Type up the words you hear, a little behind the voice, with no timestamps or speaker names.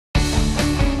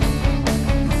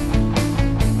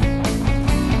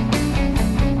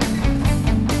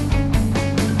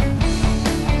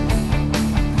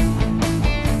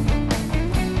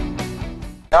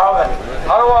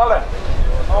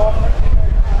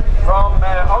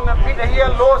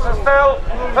Phil.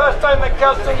 First time at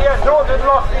Kelso here. Noted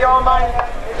lost the arm mine.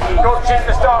 Go cheap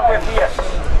to start with here.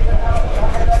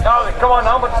 Now, come on,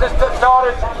 how much this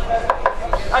started?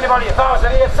 Anybody,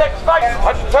 1,000 here? 6, 5,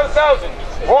 that's 2,000.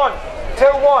 1, 2,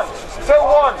 1, 2,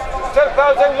 1,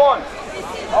 2001.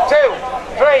 2,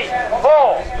 3,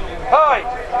 4, 5,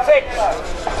 6,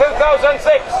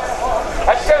 2006.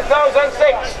 That's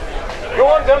 2006. You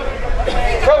want them?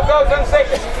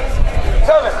 2006.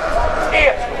 7,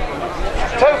 8,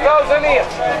 2008.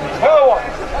 Another one.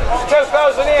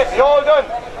 2008. You're all done.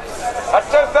 At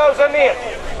 2008.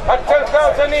 At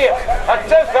 2008. At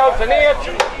 2008.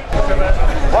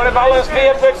 What a balance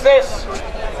beat this?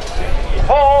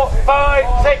 4,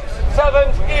 5, 6, 7,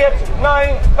 8,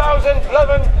 9, 1,000,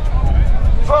 11,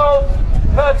 12,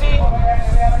 13,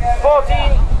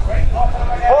 14,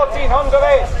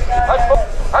 1,408. At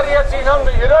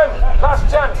 1,800, you're done. Last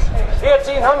chance.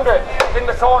 1,800 in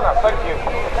the corner. Thank you.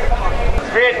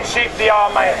 Great and cheap the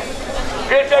arm, mate.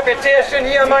 Great reputation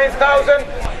here, 9,000.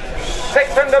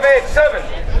 608, 7,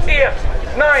 8,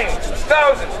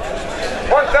 9,000,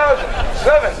 1,000,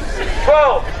 11,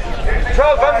 12,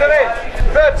 1,208,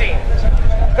 13,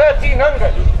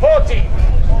 1,300, 14,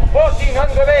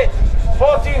 1,408,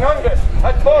 1,400,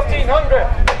 at 1,400.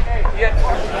 Yeah,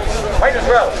 might as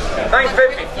well.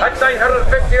 950. That's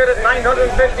 950 with it,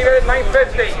 950 with it,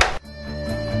 950.